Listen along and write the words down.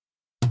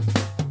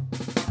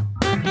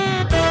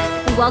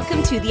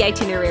Welcome to The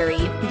Itinerary,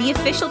 the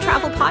official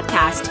travel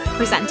podcast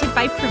presented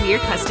by Premier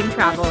Custom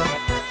Travel.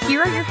 Here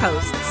are your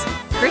hosts,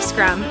 Chris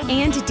Grum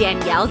and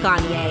Danielle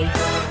Gagne.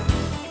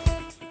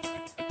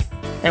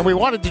 And we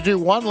wanted to do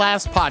one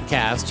last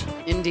podcast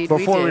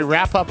before we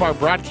wrap up our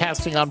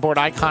broadcasting on board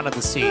Icon of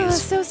the Seas. Oh,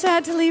 it's so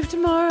sad to leave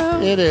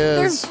tomorrow. It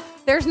is.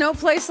 There's no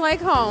place like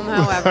home,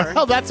 however.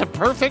 Well, that's a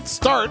perfect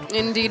start.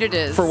 Indeed it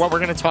is. For what we're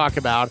going to talk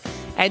about.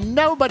 And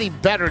nobody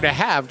better to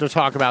have to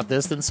talk about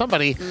this than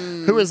somebody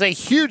who is a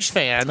huge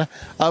fan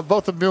of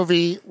both the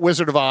movie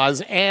Wizard of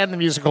Oz and the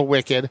musical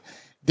Wicked.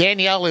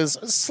 Danielle is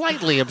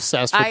slightly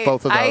obsessed with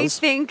both of those. I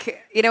think,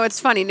 it's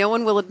funny. No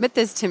one will admit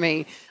this to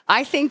me.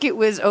 I think it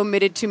was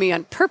omitted to me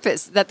on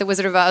purpose that the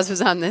Wizard of Oz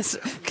was on this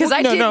because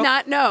I did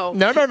not know.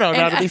 No.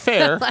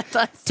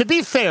 To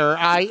be fair,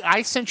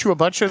 I sent you a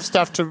bunch of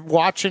stuff to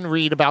watch and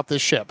read about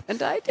this ship.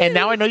 And I did. And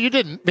now I know you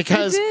didn't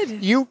because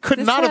you could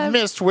not have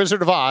missed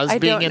Wizard of Oz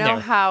being in there.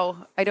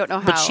 I don't know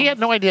how. But she had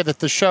no idea that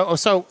the show.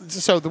 So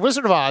the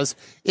Wizard of Oz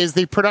is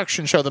the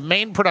production show, the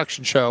main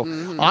production show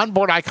on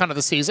board Icon of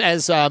the Seas.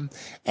 Now I'm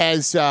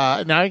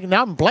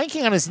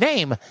blanking on his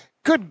name.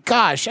 Good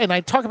gosh, and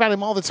I talk about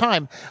him all the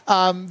time.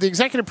 The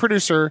executive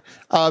producer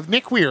of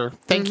Nick Weir.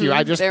 Thank you.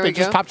 It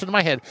just popped into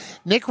my head.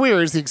 Nick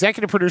Weir is the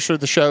executive producer of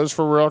the shows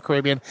for Royal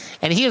Caribbean,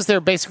 and he is their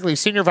basically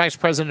senior vice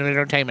president of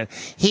entertainment.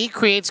 He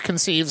creates,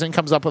 conceives, and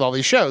comes up with all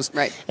these shows.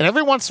 Right. And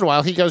every once in a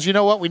while, he goes, you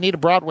know what? We need a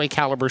Broadway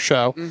caliber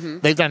show.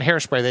 They've done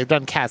Hairspray. They've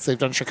done Cats. They've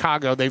done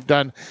Chicago. They've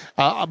done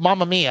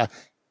Mamma Mia.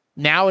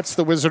 Now it's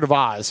the Wizard of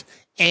Oz.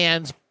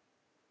 And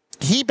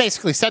he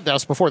basically said to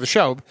us before the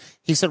show,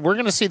 he said, we're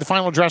going to see the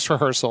final dress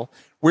rehearsal.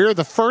 We're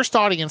the first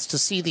audience to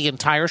see the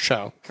entire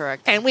show.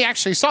 Correct. And we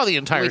actually saw the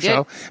entire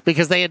show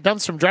because they had done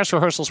some dress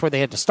rehearsals where they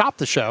had to stop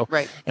the show.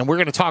 Right. And we're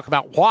going to talk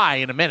about why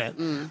in a minute.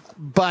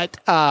 But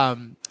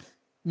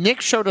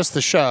Nick showed us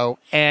the show,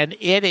 and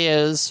it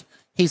is,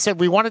 he said,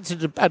 we wanted to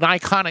do an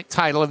iconic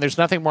title, and there's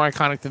nothing more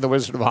iconic than The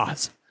Wizard of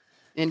Oz.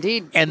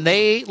 Indeed. And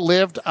they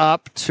lived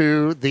up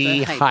to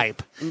the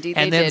hype. Indeed,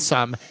 and they then did.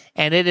 some.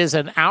 And it is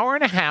an hour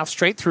and a half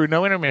straight through,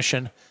 no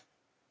intermission,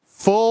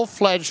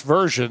 full-fledged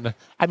version.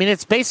 I mean,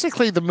 it's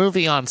basically the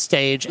movie on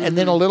stage and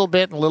then a little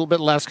bit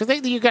less.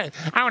 Because you got an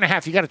hour and a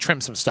half, you got to trim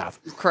some stuff.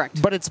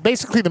 Correct. But it's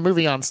basically the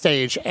movie on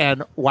stage.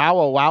 And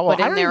wow. But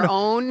in their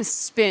own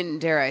spin,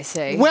 dare I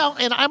say. Well,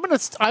 and I'm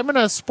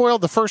gonna spoil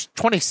the first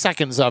 20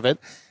 seconds of it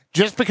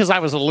just because I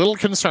was a little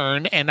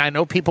concerned, and I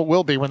know people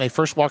will be when they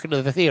first walk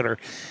into the theater.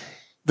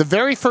 The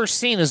very first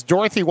scene is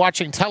Dorothy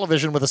watching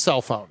television with a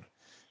cell phone.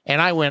 And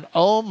I went,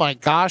 oh my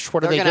gosh,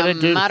 what are they going to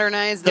do? They're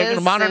going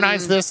to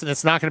modernize this, and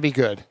it's not going to be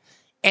good.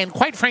 And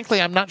quite frankly,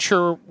 I'm not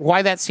sure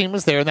why that scene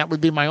was there. And that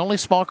would be my only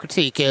small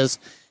critique is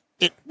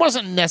it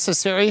wasn't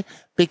necessary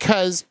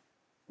because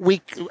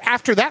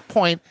after that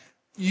point,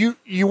 you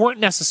weren't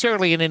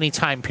necessarily in any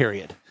time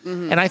period.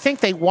 And I think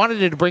they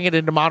wanted to bring it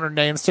into modern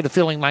day instead of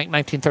feeling like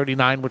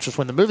 1939, which is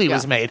when the movie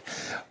was made.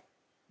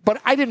 But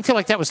I didn't feel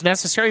like that was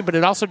necessary, but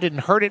it also didn't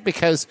hurt it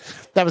because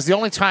that was the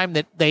only time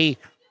that they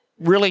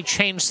really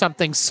changed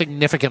something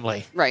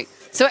significantly. Right.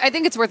 So I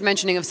think it's worth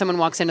mentioning if someone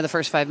walks into the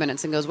first 5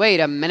 minutes and goes,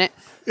 wait a minute,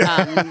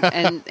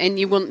 and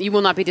you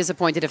will not be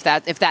disappointed if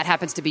that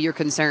happens to be your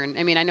concern.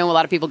 I mean, I know a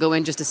lot of people go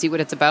in just to see what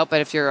it's about, but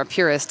if you're a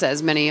purist,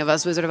 as many of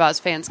us Wizard of Oz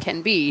fans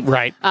can be,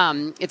 right.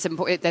 It's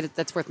important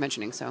that's worth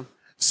mentioning.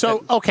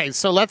 So, okay,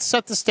 so let's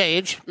set the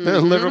stage,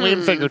 literally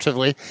and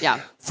figuratively.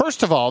 Yeah.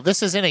 First of all,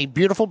 this is in a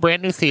beautiful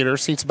brand new theater,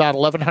 seats about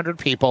 1,100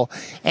 people,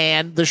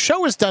 and the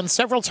show is done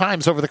several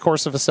times over the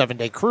course of a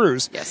 7-day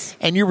cruise. Yes.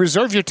 And you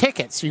reserve your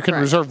tickets. You can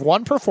reserve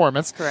one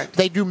performance. Correct.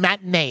 They do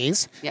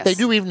matinees. Yes. They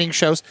do evening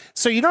shows.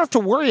 So you don't have to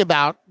worry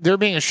about there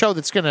being a show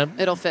that's going to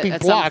be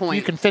at blocked. some point.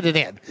 You can fit it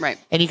in. Right.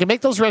 And you can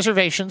make those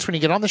reservations when you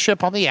get on the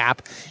ship on the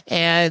app.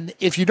 And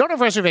if you don't have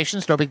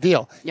reservations, no big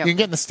deal. Yep. You can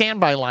get in the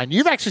standby line.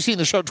 You've actually seen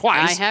the show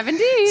twice. I have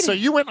indeed. So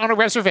you went on a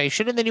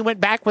reservation, and then you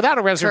went back without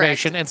a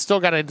reservation and still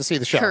got in to see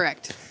the show.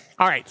 Correct.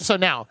 All right, so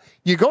now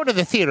you go to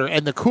the theater,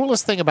 and the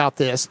coolest thing about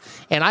this,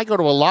 and I go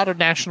to a lot of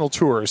national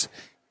tours,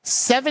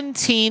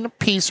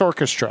 17-piece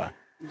orchestra.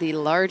 The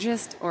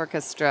largest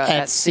orchestra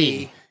at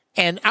sea.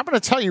 And I'm going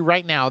to tell you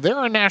right now, there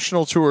are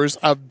national tours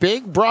of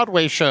big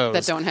Broadway shows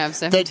that don't have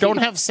 17. That don't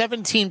have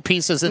 17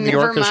 pieces in the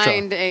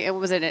orchestra. Never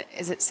mind,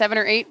 is it 7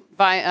 or 8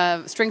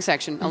 by string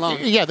section alone?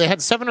 Yeah, they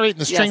had 7 or 8 in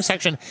the string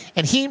section,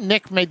 and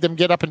Nick made them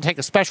get up and take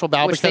a special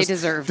bow which because they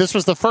deserved. This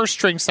was the first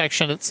string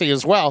section at sea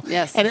as well.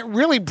 Yes. And it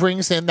really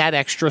brings in that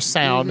extra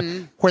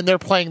sound when they're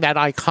playing that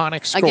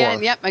iconic score.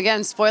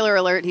 Again, spoiler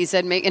alert, he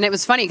said, and it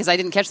was funny because I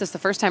didn't catch this the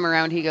first time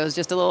around. He goes,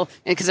 just a little,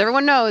 because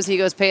everyone knows, he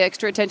goes, pay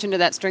extra attention to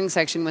that string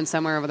section when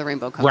Somewhere Over the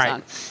Rainbow comes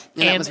on.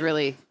 And that was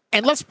really...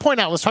 And let's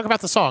talk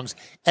about the songs.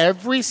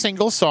 Every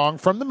single song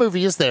from the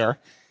movie is there.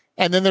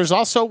 And then there's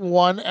also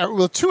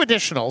two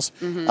additionals.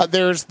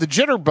 There's The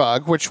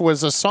Jitterbug, which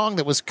was a song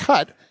that was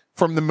cut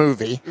from the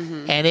movie.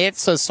 And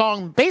it's a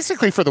song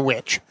basically for the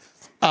witch.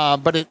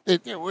 But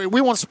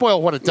we won't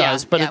spoil what it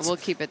does. But we'll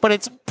keep it. But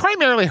it's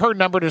primarily her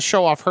number to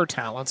show off her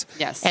talents.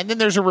 Yes. And then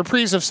there's a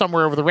reprise of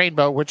Somewhere Over the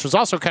Rainbow, which was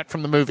also cut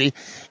from the movie.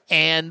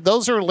 And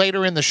those are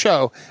later in the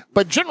show.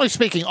 But generally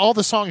speaking, all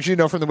the songs you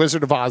know from The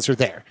Wizard of Oz are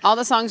there. All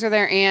the songs are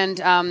there. And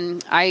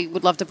I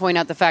would love to point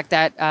out the fact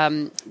that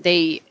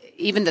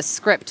even the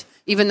script,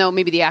 even though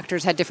maybe the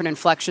actors had different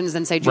inflections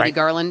than, say, Judy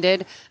Garland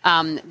did,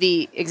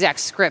 the exact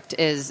script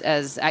is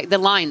the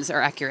lines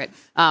are accurate.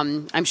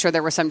 I'm sure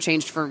there was some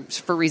changed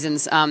for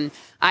reasons.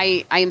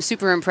 I am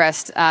super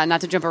impressed,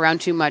 not to jump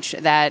around too much,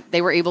 that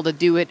they were able to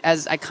do it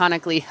as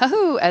iconically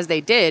as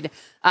they did,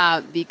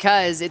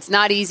 because it's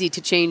not easy to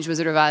change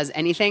Wizard of Oz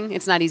anything.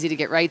 It's not easy to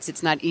get rights.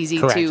 It's not easy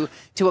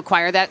to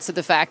acquire that. So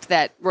the fact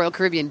that Royal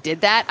Caribbean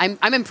did that,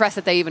 I'm impressed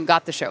that they even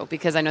got the show,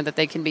 because I know that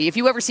they can be. If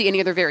you ever see any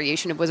other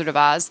variation of Wizard of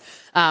Oz,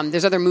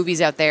 there's other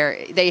movies out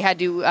there. They had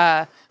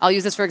to. I'll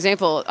use this for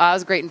example.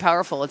 Oz, Great and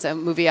Powerful. It's a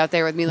movie out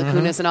there with Mila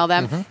Kunis and all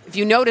them. If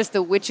you notice,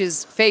 the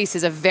witch's face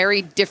is a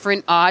very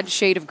different, odd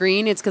shade of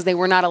green. It's because they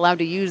were not allowed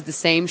to use the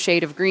same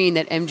shade of green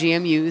that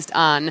MGM used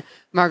on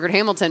Margaret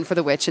Hamilton for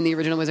the witch in the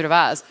original Wizard of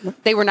Oz.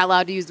 They were not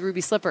allowed to use the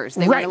ruby slippers.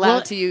 They weren't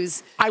allowed to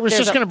use... I was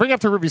just going to bring up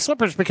the ruby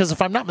slippers because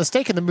if I'm not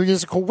mistaken, the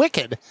musical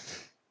Wicked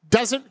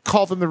doesn't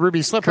call them the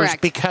ruby slippers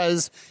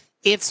because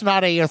it's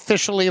not a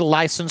officially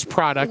licensed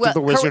product of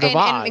the Wizard of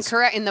Oz. And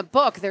correct, in the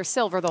book, they're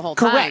silver the whole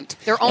time. Correct.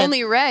 They're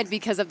only red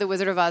because of the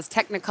Wizard of Oz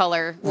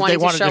Technicolor wanted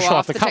to show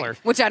off the color.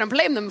 Which I don't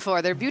blame them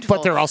for. They're beautiful.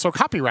 But they're also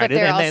copyrighted.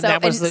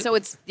 So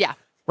it's,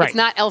 It's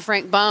not L.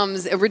 Frank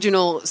Baum's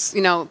original,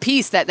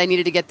 piece that they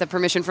needed to get the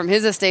permission from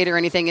his estate or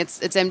anything. It's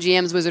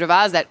MGM's Wizard of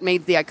Oz that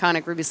made the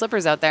iconic ruby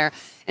slippers out there.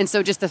 And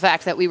so just the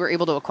fact that we were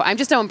able to acquire... I'm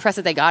just so impressed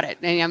that they got it.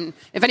 And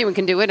if anyone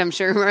can do it, I'm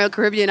sure Royal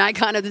Caribbean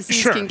icon of the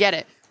seas can get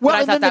it. Well,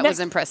 but I thought that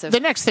was impressive. The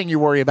next thing you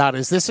worry about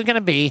is this is going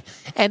to be,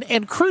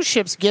 and cruise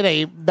ships get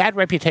a bad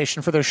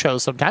reputation for their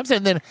shows sometimes,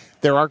 and then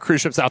there are cruise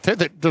ships out there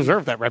that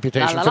deserve that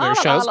reputation for their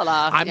shows.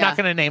 I'm not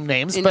going to name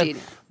names,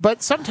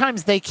 but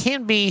sometimes they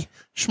can be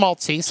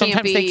schmaltzy.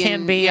 Sometimes they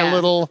can be a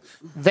little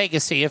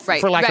Vegas-y,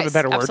 for lack of a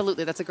better word.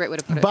 Absolutely, that's a great way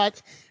to put it.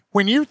 But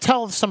when you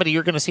tell somebody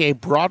you're going to see a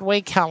Broadway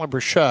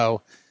caliber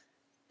show,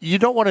 you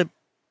don't want to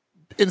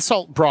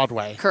insult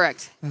Broadway.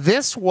 Correct.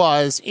 This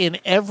was in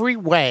every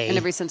way, in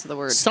every sense of the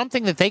word,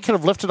 something that they could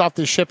have lifted off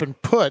this ship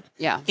and put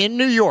in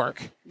New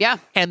York. Yeah.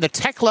 And the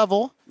tech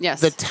level,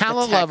 the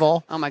talent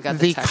level, oh my God,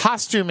 the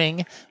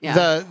costuming,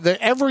 the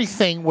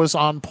everything was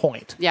on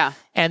point. Yeah.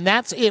 And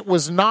it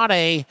was not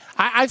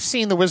I've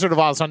seen The Wizard of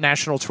Oz on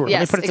national tour.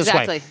 Let me put it this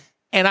way.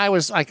 And I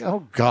was like,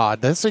 oh,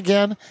 God, this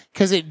again?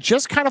 Because it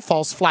just kind of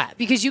falls flat.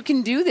 Because you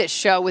can do this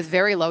show with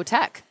very low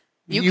tech.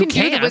 You can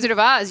do the Wizard of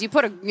Oz. You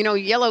put a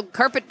yellow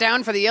carpet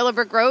down for the yellow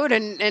brick road,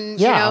 and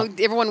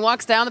everyone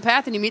walks down the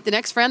path, and you meet the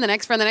next friend, and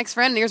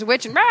here's a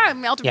witch, and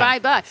melted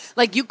by.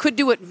 Like, you could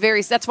do it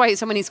that's why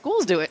so many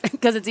schools do it,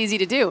 because it's easy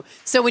to do.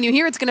 So when you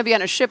hear it's going to be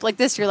on a ship like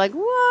this, you're like,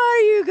 what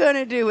are you going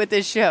to do with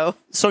this show?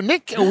 So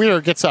Nick Weir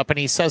gets up and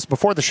he says,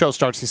 before the show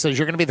starts, he says,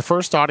 you're going to be the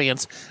first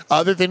audience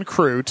other than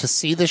crew to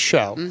see this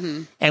show.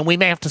 Mm-hmm. And we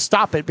may have to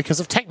stop it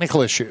because of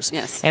technical issues.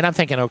 Yes. And I'm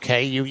thinking,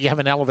 okay, you have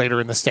an elevator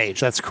in the stage.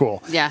 That's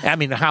cool. Yeah. I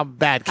mean, how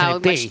bad can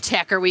it be? How much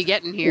tech are we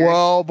getting here?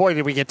 Well, boy,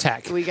 did we get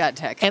tech. We got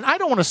tech. And I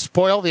don't want to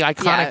spoil the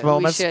iconic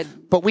moments,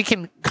 but we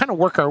can kind of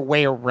work our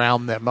way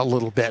around them a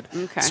little bit.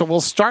 Okay. So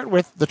we'll start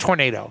with the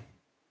tornado,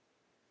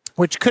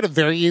 which could have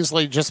very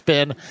easily just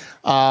been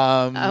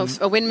a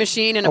wind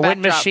machine and a backdrop.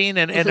 Wind machine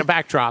and a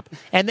backdrop.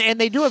 And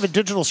they do have a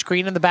digital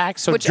screen in the back.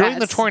 So during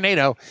the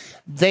tornado,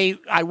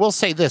 I will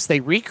say this, they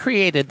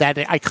recreated that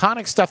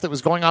iconic stuff that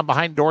was going on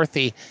behind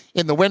Dorothy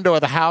in the window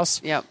of the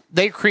house. Yep.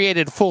 They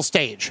created full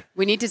stage.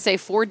 We need to say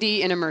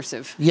 4D and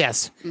immersive.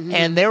 Yes. Mm-hmm.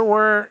 And there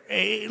were,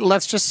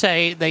 let's just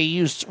say, they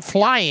used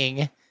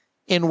flying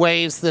in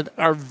ways that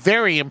are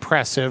very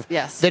impressive.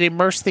 Yes. That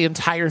immerse the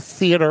entire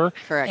theater.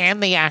 Correct.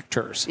 And the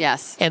actors.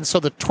 Yes. And so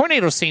the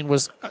tornado scene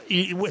was,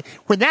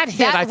 when that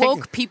hit, I think. That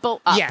woke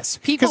people up. Yes.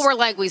 People were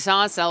like, we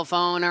saw a cell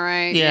phone, all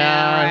right.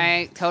 Yeah. All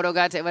right. Toto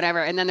got to whatever.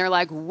 And then they're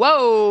like,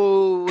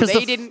 whoa.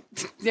 They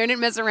didn't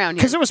mess around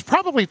here. Because it was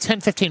probably 10,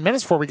 15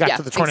 minutes before we got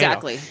to the tornado.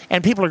 Exactly.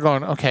 And people are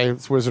going, okay,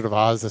 it's Wizard of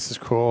Oz. This is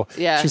cool.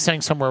 Yeah. She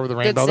sang Somewhere Over the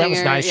Rainbow. That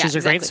was nice. She's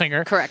a great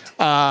singer. Correct.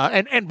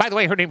 And by the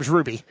way, her name is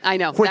Ruby. I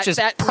know. Which is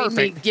that perfect.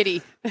 Made me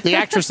giddy. The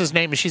actress's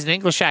name is, she's an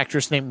English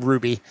actress named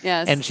Ruby.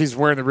 Yes. And she's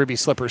wearing the ruby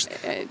slippers.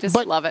 I just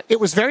love it. It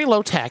was very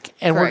low tech.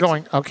 And Correct. we're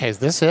going, okay, is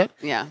this it?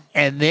 Yeah.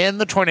 And then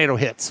the tornado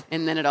hits.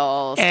 And then it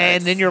all starts.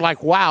 And then you're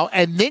like, wow.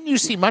 And then you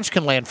see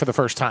Munchkin Land for the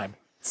first time.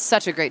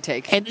 Such a great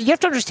take. And you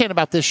have to understand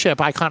about this ship,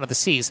 Icon of the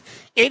Seas.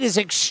 It is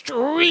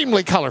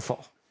extremely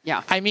colorful.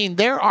 Yeah. I mean,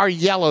 there are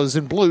yellows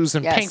and blues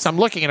and pinks. I'm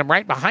looking at them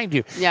right behind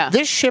you. Yeah.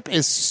 This ship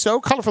is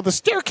so colorful. The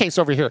staircase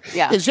over here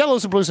is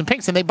yellows and blues and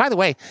pinks. And by the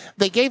way,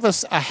 they gave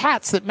us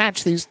hats that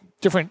match these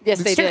different...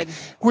 Yes, they did.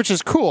 Which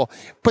is cool.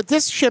 But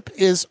this ship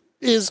is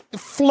is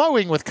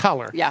flowing with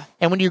color. Yeah.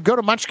 And when you go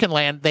to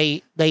Munchkinland,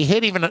 they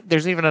hit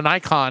there's even an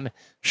icon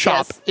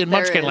shop in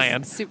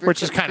Munchkinland,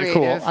 which is kind of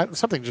cool.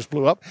 Something just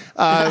blew up.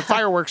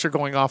 Fireworks are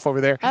going off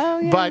over there. Oh,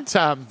 yeah. But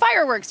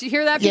fireworks. Do you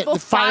hear that, people? Yeah, the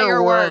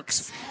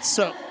fireworks.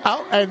 So,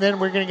 and then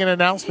we're going to get an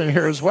announcement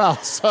here as well.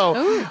 So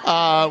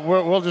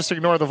we'll just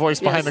ignore the voice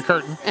behind the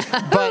curtain.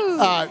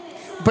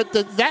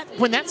 But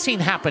when that scene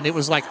happened, it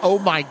was like, oh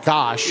my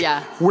gosh,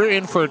 we're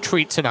in for a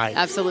treat tonight.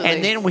 Absolutely.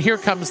 And then here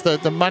comes the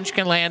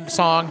Munchkinland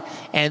song,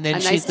 and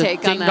then she's the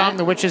Ding Dong,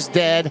 the witch is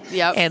dead,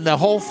 and the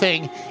whole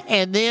thing.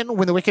 And then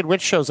when the Wicked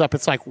Witch shows up,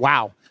 it's like,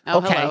 wow. Oh,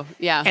 okay. hello.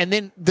 Yeah. And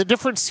then the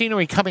different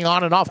scenery coming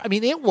on and off. I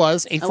mean, it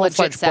was a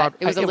full-fledged set.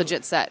 It was a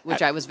legit set,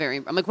 which I was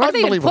I'm like, where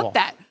did they even put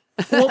that?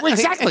 Well,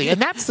 exactly. And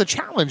that's the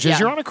challenge is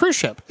you're on a cruise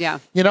ship. Yeah.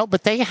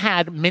 But they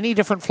had many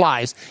different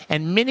flies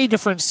and many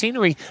different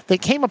scenery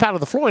that came up out of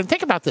the floor. And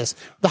think about this.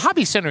 The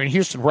Hobby Center in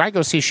Houston, where I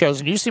go see shows,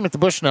 and you see them at the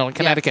Bushnell in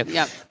Connecticut,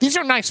 these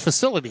are nice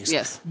facilities.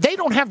 Yes. They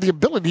don't have the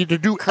ability to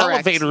do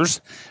elevators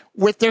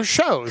with their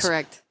shows.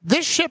 Correct.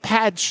 This ship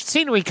had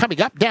scenery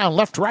coming up, down,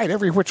 left, right,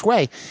 every which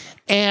way.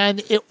 And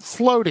it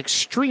flowed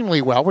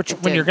extremely well, which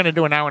when you're going to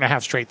do an hour and a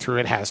half straight through,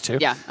 it has to.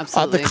 Yeah,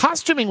 absolutely. The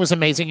costuming was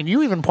amazing, and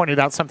you even pointed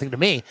out something to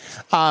me.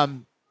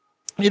 And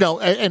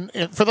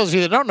for those of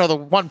you that don't know, the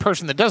one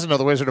person that doesn't know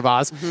The Wizard of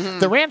Oz,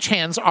 the ranch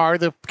hands are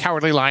the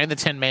Cowardly Lion, the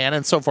Tin Man,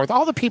 and so forth.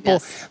 All the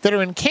people that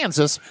are in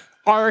Kansas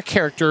are a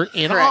character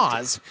in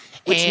Oz.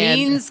 Which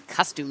means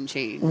costume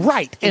change.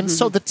 Right. And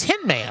so the Tin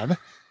Man,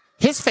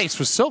 his face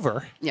was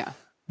silver. Yeah.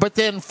 But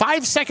then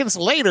 5 seconds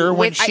later,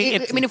 when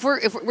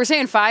if we're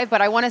saying 5,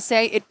 but I want to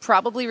say it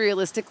probably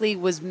realistically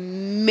was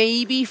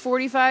maybe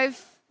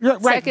 45.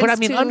 Right, but I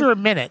mean, under a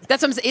minute.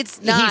 That's what I'm saying. It's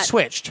not. He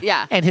switched.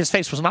 Yeah. And his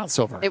face was not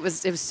silver. It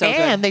was so good.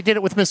 And they did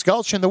it with Miss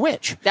Gulch and the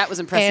Witch. That was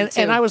impressive, too.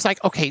 And I was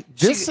like, okay,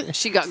 this.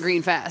 She got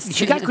green fast.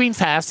 She got green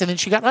fast, and then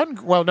she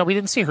got. Well, no, we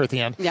didn't see her at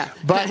the end. Yeah.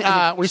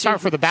 But we saw her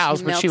for the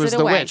bows, but she was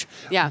the witch.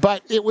 Yeah.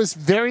 But it was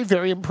very,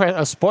 very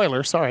impressive.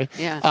 Spoiler, sorry.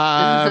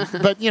 Yeah.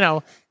 But,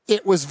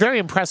 it was very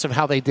impressive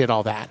how they did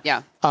all that.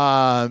 Yeah.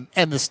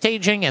 And the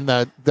staging and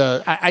I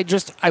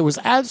was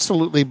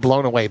absolutely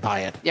blown away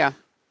by it. Yeah.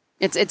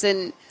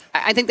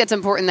 I think that's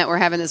important that we're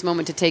having this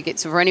moment to take it.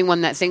 So for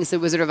anyone that thinks The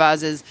Wizard of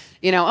Oz is,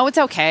 it's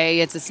okay,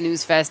 it's a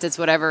snooze fest, it's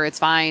whatever, it's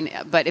fine.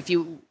 But as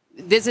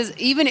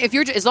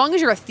long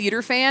as you're a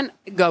theater fan,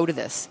 go to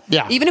this.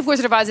 Yeah. Even if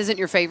Wizard of Oz isn't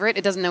your favorite,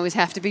 it doesn't always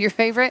have to be your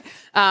favorite.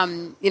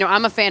 I'm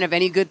a fan of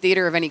any good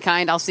theater of any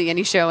kind. I'll see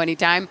any show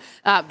anytime.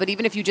 But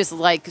even if you just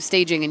like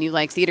staging and you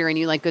like theater and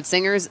you like good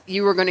singers,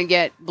 you are going to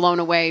get blown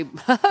away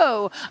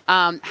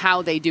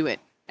how they do it.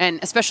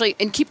 And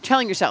keep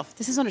telling yourself,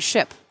 this is on a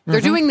ship.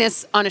 They're doing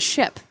this on a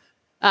ship.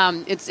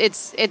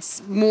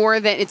 It's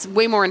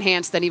way more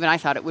enhanced than even I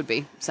thought it would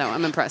be. So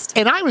I'm impressed.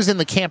 And I was in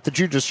the camp that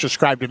you just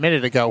described a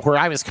minute ago, where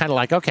I was kind of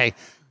like, okay,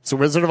 it's a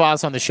Wizard of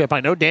Oz on the ship. I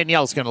know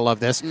Danielle's going to love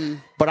this,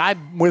 but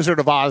I'm Wizard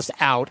of Oz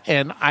out,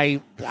 and I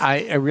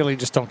really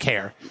just don't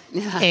care.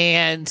 Yeah.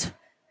 And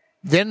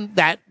then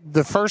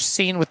the first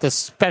scene with the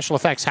special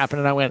effects happened,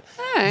 and I went,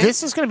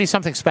 this is going to be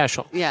something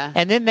special. Yeah.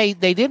 And then they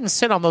didn't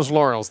sit on those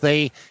laurels.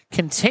 They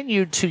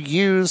continued to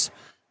use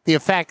the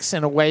effects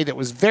in a way that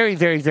was very,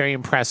 very, very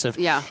impressive.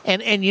 Yeah.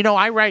 And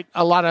I write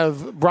a lot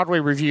of Broadway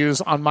reviews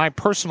on my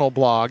personal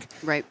blog.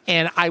 Right.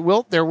 And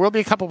there will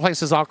be a couple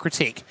places I'll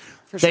critique.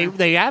 For sure.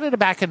 They added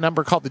back a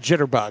number called the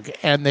Jitterbug.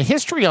 And the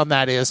history on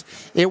that is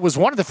it was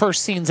one of the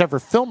first scenes ever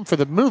filmed for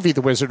the movie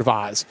The Wizard of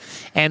Oz.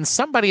 And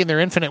somebody in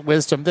their infinite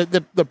wisdom,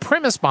 the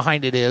premise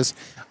behind it is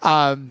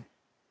the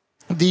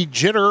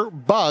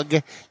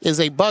Jitterbug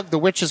is a bug the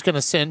witch is going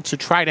to send to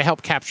try to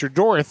help capture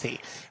Dorothy.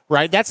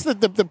 Right? That's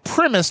the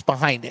premise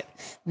behind it.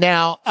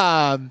 Now,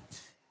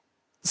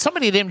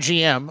 somebody at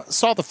MGM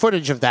saw the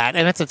footage of that,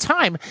 and at the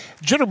time,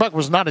 Jitterbug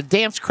was not a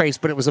dance craze,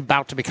 but it was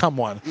about to become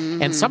one.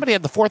 Mm-hmm. And somebody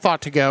had the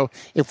forethought to go,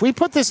 if we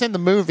put this in the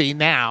movie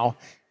now,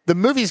 the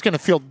movie's going to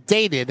feel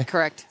dated.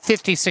 Correct.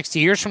 50, 60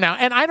 years from now.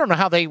 And I don't know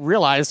how they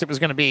realized it was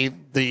going to be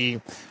the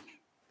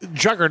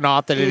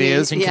juggernaut that it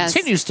is and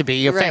continues to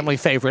be a family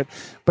favorite.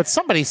 But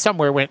somebody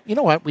somewhere went, you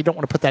know what, we don't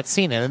want to put that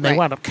scene in, and they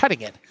wound up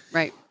cutting it.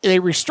 Right. They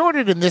restored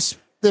it in this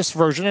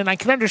version, and I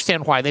can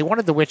understand why. They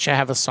wanted the witch to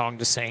have a song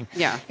to sing.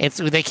 Yeah.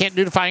 They can't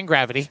do Defying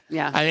Gravity.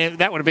 Yeah. I mean,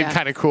 that would have been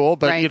kind of cool,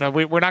 but,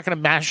 we're not going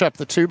to mash up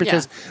the two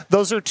because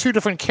those are two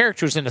different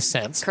characters in a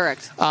sense.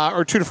 Correct.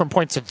 Or two different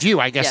points of view,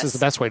 I guess is the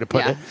best way to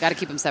put it. Got to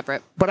keep them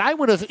separate. But I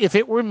would have, if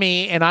it were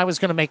me and I was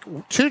going to make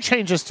two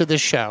changes to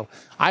this show,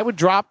 I would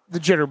drop the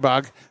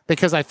Jitterbug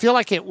because I feel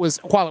like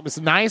while it was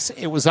nice,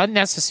 it was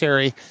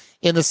unnecessary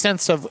in the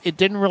sense of it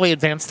didn't really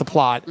advance the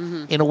plot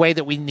in a way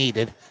that we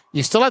needed.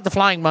 You still had the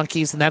flying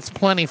monkeys, and that's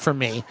plenty for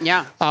me.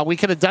 Yeah. We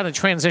could have done a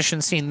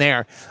transition scene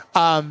there.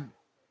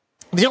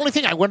 The only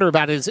thing I wonder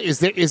about is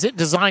it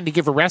designed to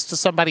give a rest to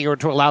somebody or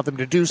to allow them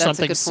to do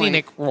something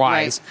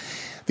scenic-wise?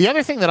 Right. The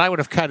other thing that I would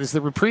have cut is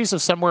the reprise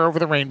of Somewhere Over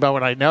the Rainbow,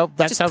 and I know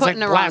that sounds like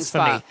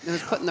blasphemy. It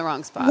was put in the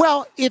wrong spot.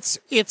 Well, it's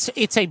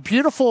a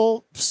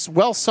beautiful,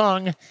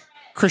 well-sung,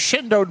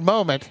 crescendoed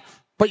moment,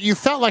 But you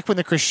felt like when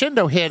the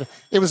crescendo hit,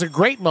 it was a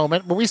great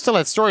moment, but we still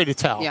had story to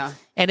tell. Yeah.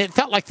 And it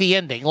felt like the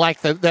ending,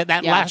 like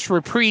that last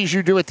reprise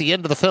you do at the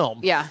end of the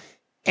film. Yeah.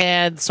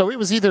 And so it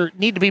was either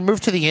need to be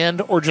moved to the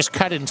end or just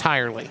cut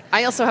entirely.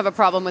 I also have a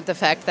problem with the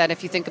fact that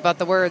if you think about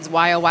the words,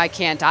 why, oh, why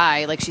can't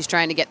I? Like, she's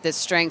trying to get this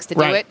strength to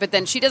do it, but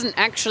then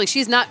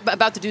she's not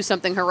about to do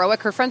something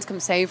heroic. Her friends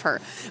come save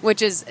her,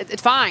 which is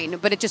it's fine,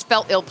 but it just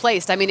felt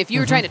ill-placed. I mean, if you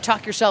were trying to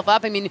talk yourself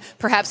up, I mean,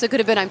 perhaps it could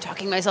have been, I'm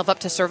talking myself up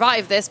to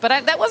survive this,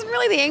 but that wasn't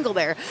really the angle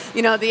there.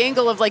 You know, the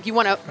angle of, like,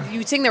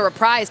 you sing the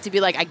reprise to be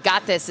like, I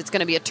got this, it's going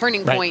to be a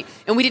turning point,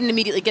 and we didn't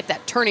immediately get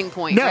that turning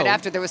point right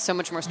after there was so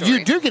much more story.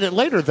 You do get it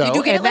later, though. You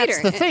do get it later.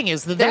 That's the thing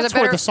is that's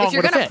where the song would fit.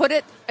 If you're going to put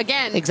it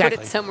again, put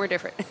it somewhere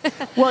different.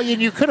 Well,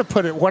 you could have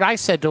put it, what I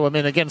said to him,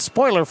 and again,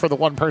 spoiler for the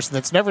one person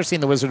that's never seen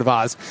The Wizard of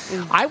Oz,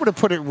 I would have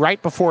put it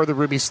right before the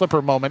Ruby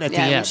Slipper moment at the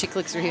end. When she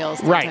clicks her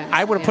heels. Right.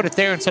 I would have put it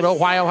there and said, oh,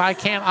 why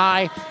can't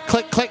I?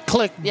 Click, click,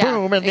 click,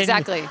 boom, and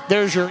then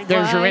there's your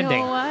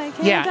ending.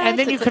 And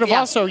then you could have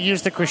also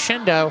used the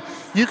crescendo.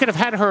 You could have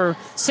had her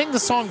sing the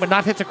song but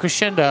not hit the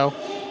crescendo,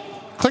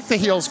 click the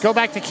heels, go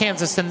back to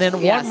Kansas, and then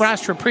one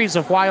last reprise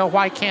of Why, Oh,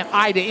 Why Can't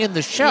I to end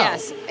the show.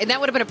 Yes, and that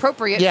would have been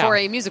appropriate for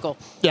a musical.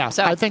 Yeah,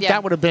 so, I think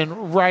that would have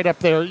been right up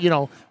there,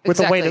 with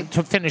a way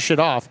to finish it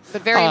off.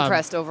 But very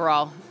impressed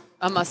overall.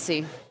 A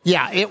must-see.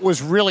 Yeah, it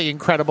was really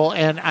incredible,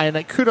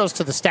 and kudos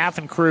to the staff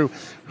and crew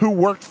who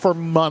worked for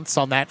months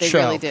on that show.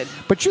 They really did.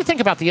 But you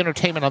think about the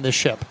entertainment on this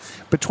ship.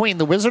 Between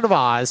The Wizard of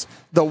Oz,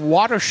 the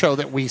water show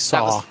that we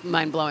saw. That was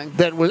mind-blowing.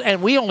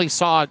 And we only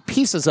saw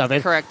pieces of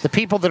it. Correct. The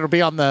people that will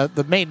be on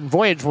the maiden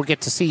voyage will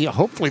get to see,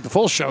 hopefully, the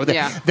full show.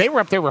 They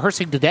were up there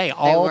rehearsing today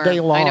all day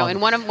long. I know,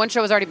 and one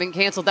show has already been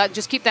canceled.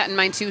 Just keep that in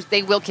mind, too.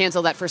 They will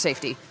cancel that for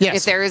safety. Yes.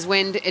 If there is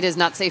wind, it is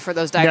not safe for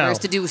those divers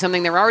to do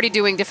something they're already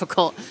doing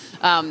difficult.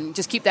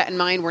 Just keep that in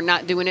mind. We're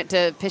not doing it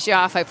to piss you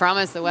off, I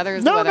promise. The weather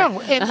is the weather.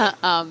 No,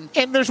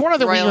 and there's one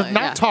other we have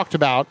not talked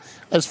about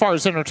as far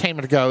as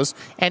entertainment goes,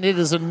 and it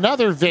is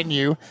another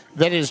venue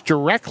that is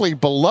directly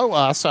below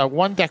us,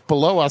 one deck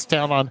below us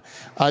down on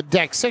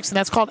Deck 6, and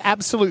that's called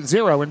Absolute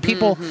Zero. And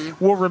people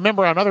will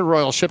remember on other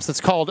Royal ships it's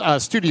called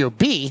Studio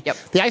B,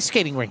 the ice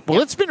skating rink.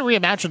 Well, it's been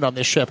reimagined on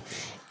this ship.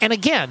 And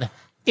again,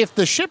 if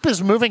the ship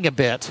is moving a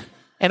bit,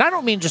 and I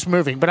don't mean just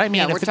moving, but I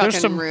mean if there's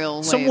some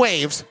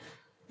waves,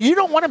 you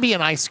don't want to be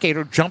an ice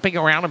skater jumping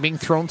around and being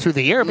thrown through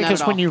the air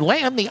because when you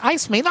land, the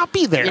ice may not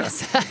be there.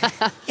 Yes.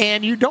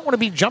 And you don't want to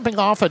be jumping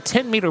off a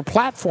 10-meter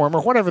platform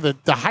or whatever the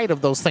height of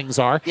those things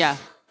are. Yeah.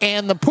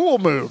 And the pool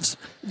moves.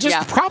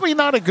 Just probably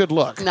not a good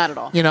look. Not at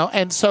all.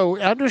 And so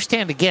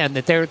understand again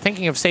that they're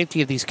thinking of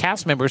safety of these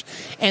cast members.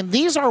 And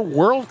these are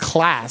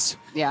world-class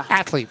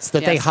athletes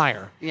that they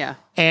hire. Yeah.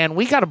 And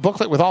we got a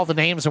booklet with all the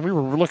names, and we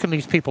were looking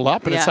these people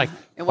up, and it's like,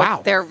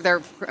 wow.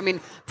 They're. I mean,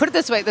 put it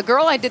this way: the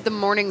girl I did the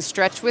morning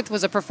stretch with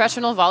was a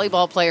professional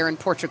volleyball player in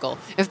Portugal.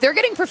 If they're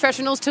getting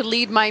professionals to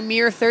lead my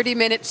mere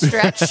 30-minute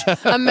stretch,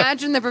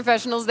 imagine the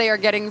professionals they are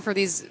getting for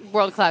these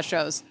world-class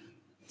shows.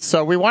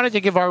 So we wanted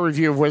to give our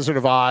review of Wizard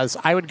of Oz.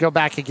 I would go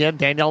back again.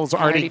 Danielle's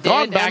already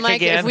gone back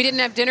again. If we didn't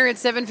have dinner at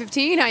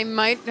 7:15, I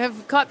might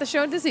have caught the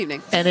show this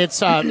evening. And it's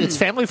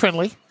family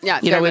friendly. Yeah,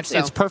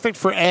 it's perfect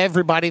for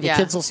everybody. The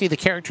kids will see the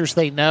characters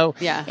they know.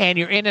 Yeah. And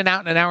you're in and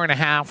out in an hour and a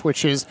half,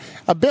 which is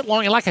a bit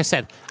long. And like I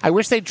said, I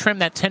wish they'd trim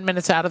that 10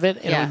 minutes out of it,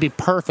 and it would be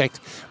perfect.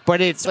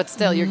 But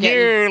still, you're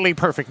nearly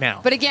perfect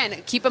now. But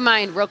again, keep in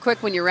mind, real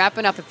quick, when you're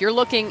wrapping up, if you're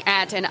looking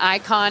at an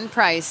icon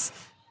price,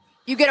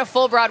 you get a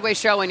full Broadway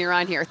show when you're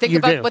on here. Think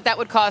about what that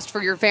would cost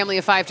for your family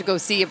of 5 to go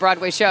see a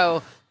Broadway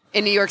show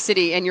in New York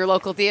City in your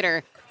local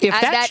theater.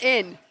 Add that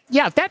in.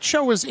 Yeah, if that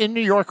show was in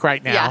New York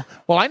right now,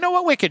 well, I know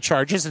what Wicked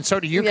charges, and so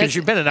do you because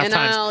you've been enough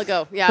times. I'll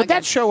go. Yeah, but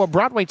that show, a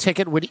Broadway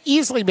ticket, would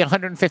easily be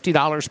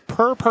 $150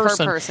 per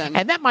person.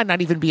 And that might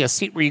not even be a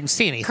seat where you can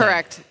see anything.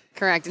 Correct.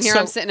 And here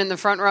I'm sitting in the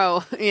front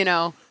row,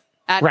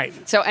 Right.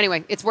 So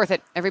anyway, it's worth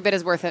it. Every bit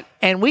is worth it.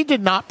 And we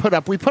put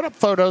up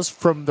photos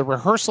from the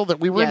rehearsal that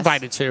we were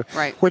invited to,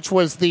 which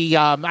was the,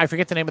 I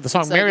forget the name of the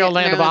song, Merry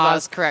Land of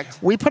Oz. Correct.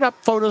 We put up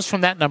photos from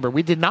that number.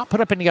 We did not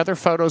put up any other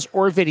photos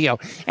or video.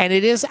 And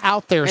it is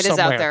out there somewhere. It is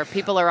out there.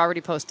 People are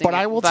already posting But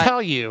I will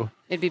tell you.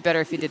 It'd be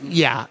better if you didn't.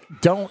 Yeah.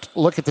 Don't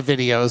look at the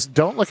videos.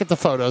 Don't look at the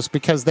photos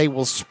because they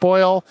will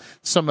spoil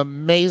some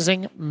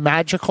amazing,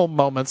 magical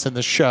moments in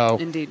the show.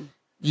 Indeed.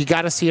 You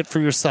got to see it for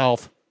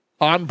yourself.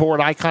 Onboard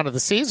Icon of the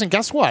Seas, and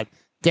guess what?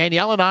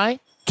 Danielle and I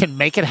can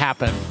make it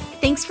happen.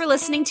 Thanks for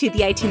listening to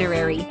The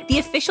Itinerary, the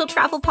official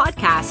travel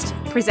podcast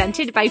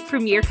presented by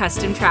Premier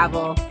Custom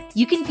Travel.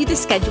 You can view the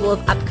schedule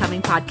of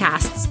upcoming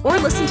podcasts or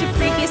listen to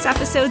previous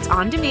episodes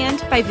on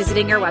demand by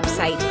visiting our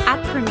website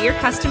at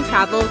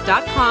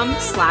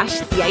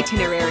premiercustomtravel.com/The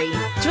Itinerary.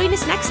 Join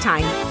us next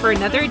time for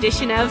another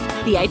edition of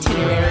The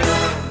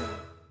Itinerary.